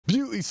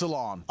Beauty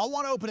salon. I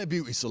want to open a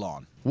beauty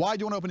salon. Why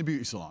do you want to open a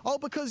beauty salon? Oh,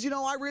 because, you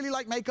know, I really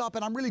like makeup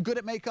and I'm really good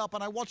at makeup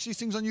and I watch these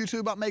things on YouTube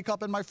about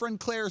makeup and my friend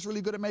Claire is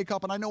really good at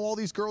makeup and I know all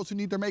these girls who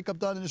need their makeup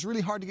done and it's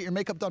really hard to get your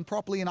makeup done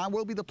properly and I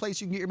will be the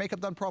place you can get your makeup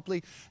done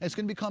properly and it's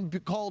going to become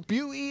called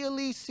Beauty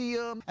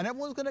Elysium and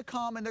everyone's going to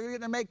come and they're going to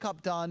get their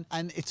makeup done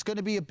and it's going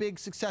to be a big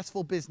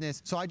successful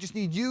business. So I just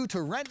need you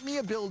to rent me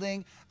a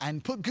building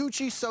and put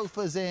Gucci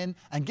sofas in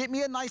and get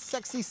me a nice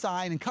sexy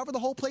sign and cover the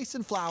whole place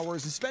in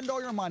flowers and spend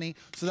all your money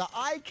so that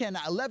I can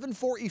at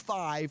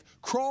 11:45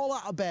 crawl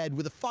out of bed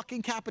with a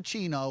fucking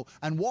cappuccino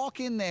and walk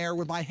in there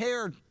with my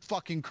hair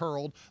fucking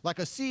curled like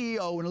a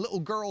CEO in a little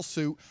girl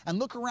suit and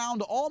look around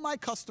to all my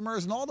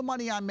customers and all the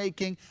money I'm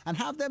making and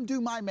have them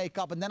do my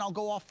makeup and then I'll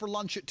go off for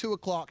lunch at 2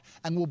 o'clock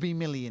and we'll be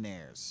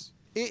millionaires.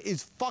 It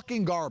is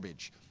fucking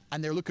garbage.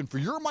 And they're looking for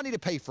your money to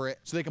pay for it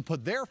so they can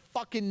put their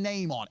fucking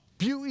name on it.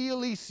 Beauty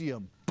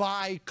Elysium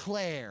by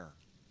Claire.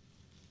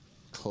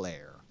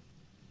 Claire.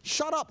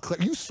 Shut up,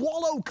 Claire. You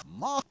swallow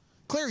muck.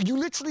 Claire, you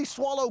literally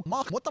swallow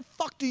muck. What the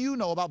fuck do you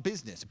know about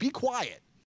business? Be quiet.